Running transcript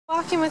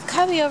walking with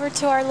Cubby over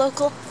to our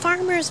local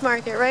farmer's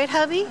market, right,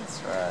 hubby?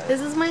 That's right.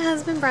 This is my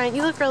husband, Brian.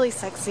 You look really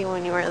sexy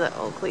when you wear the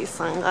Oakley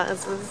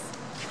sunglasses.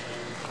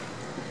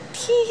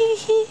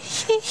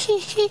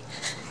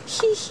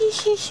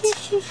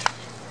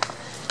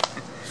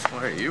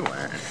 What are you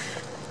wearing?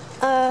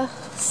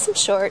 Some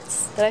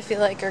shorts that I feel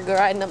like are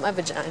riding up my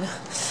vagina.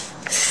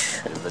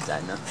 Your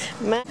vagina?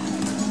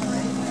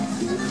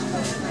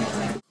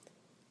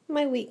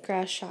 My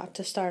wheatgrass shot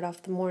to start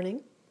off the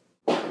morning.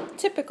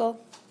 Typical.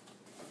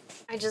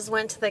 I just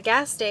went to the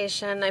gas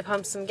station, I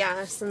pumped some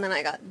gas, and then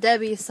I got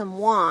Debbie some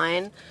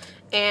wine,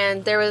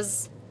 and there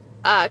was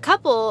a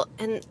couple,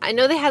 and I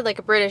know they had like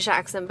a British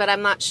accent, but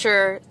I'm not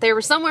sure. They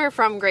were somewhere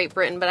from Great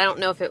Britain, but I don't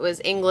know if it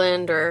was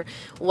England or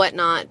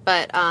whatnot,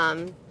 but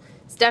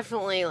it's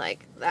definitely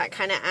like that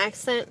kind of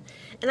accent.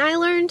 And I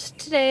learned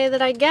today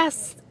that I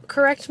guess,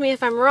 correct me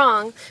if I'm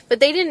wrong,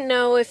 but they didn't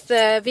know if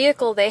the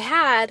vehicle they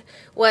had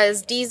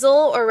was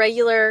diesel or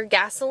regular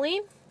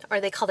gasoline, or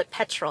they called it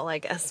petrol, I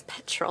guess,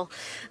 petrol,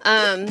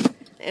 and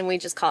we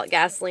just call it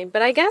gasoline.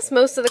 But I guess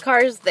most of the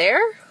cars there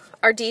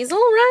are diesel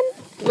run.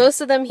 Most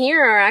of them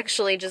here are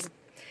actually just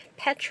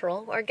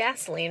petrol or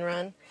gasoline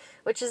run,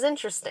 which is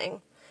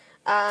interesting.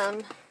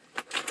 I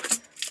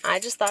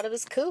just thought it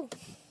was cool.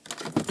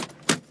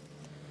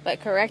 But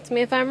correct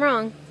me if I'm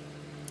wrong.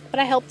 But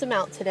I helped him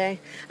out today.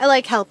 I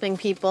like helping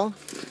people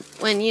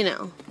when, you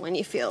know, when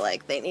you feel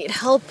like they need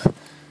help.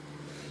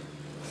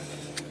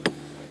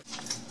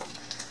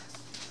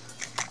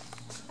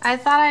 I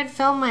thought I'd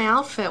film my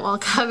outfit while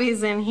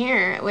Cubby's in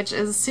here, which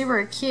is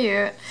super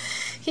cute.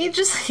 He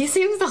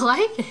seems to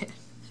like it.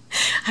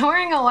 I'm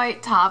wearing a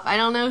white top. I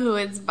don't know who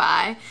it's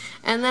by.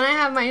 And then I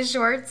have my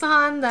shorts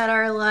on that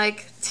are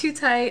like too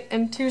tight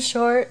and too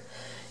short.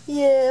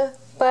 Yeah,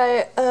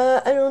 but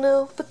I don't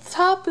know. But the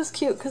top is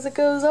cute because it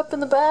goes up in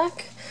the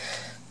back.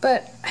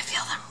 But I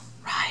feel them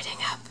riding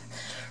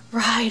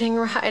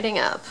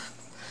up.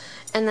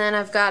 And then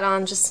I've got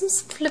on just some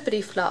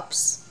flippity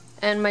flops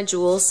and my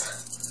jewels.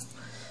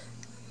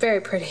 Very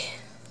pretty.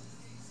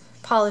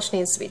 Polish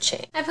needs to be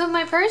changed. I put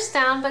my purse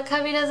down, but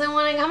Cubby doesn't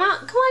want to come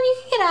out. Come on, you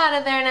can get out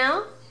of there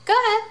now. Go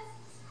ahead.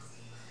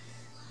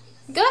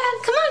 Go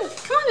ahead. Come on,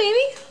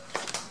 baby.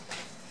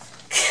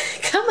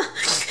 Come on.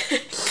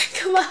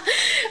 Come on.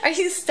 Are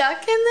you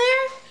stuck in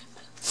there?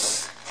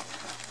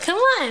 Come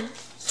on.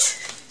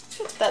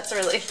 That's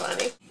really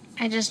funny.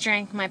 I just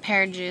drank my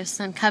pear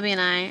juice, and Cubby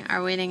and I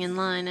are waiting in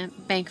line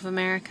at Bank of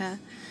America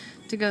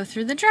to go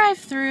through the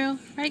drive-thru.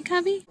 Right,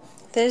 Cubby?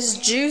 This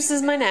juice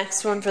is my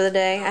next one for the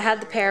day. I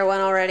had the pear one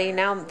already.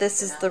 Now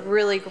this is the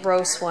really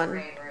gross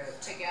one.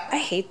 I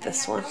hate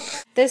this one.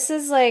 This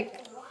is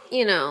like,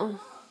 you know,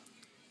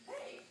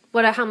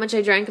 how much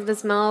I drank of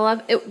this Mellow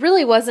Love. It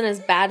really wasn't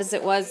as bad as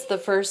it was the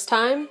first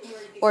time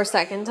or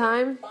second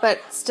time, but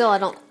still I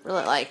don't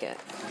really like it.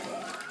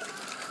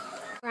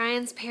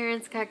 Brian's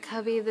parents got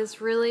Cubby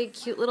this really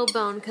cute little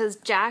bone because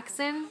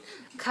Jackson,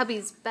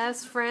 Cubby's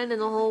best friend in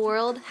the whole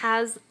world,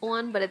 has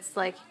one, but it's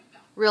like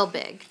real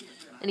big.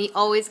 And he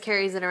always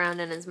carries it around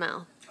in his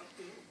mouth.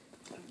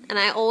 And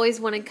I always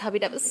wanted Cubby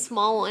to have a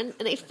small one,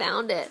 and I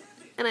found it.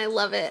 And I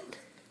love it.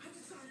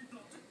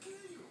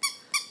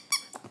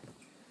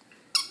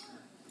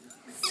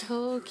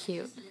 So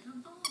cute.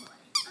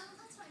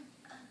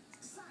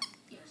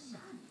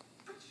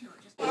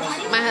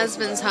 My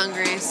husband's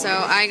hungry, so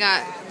I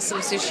got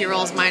some sushi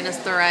rolls minus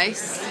the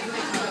rice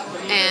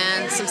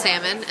and some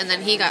salmon, and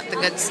then he got the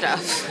good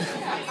stuff.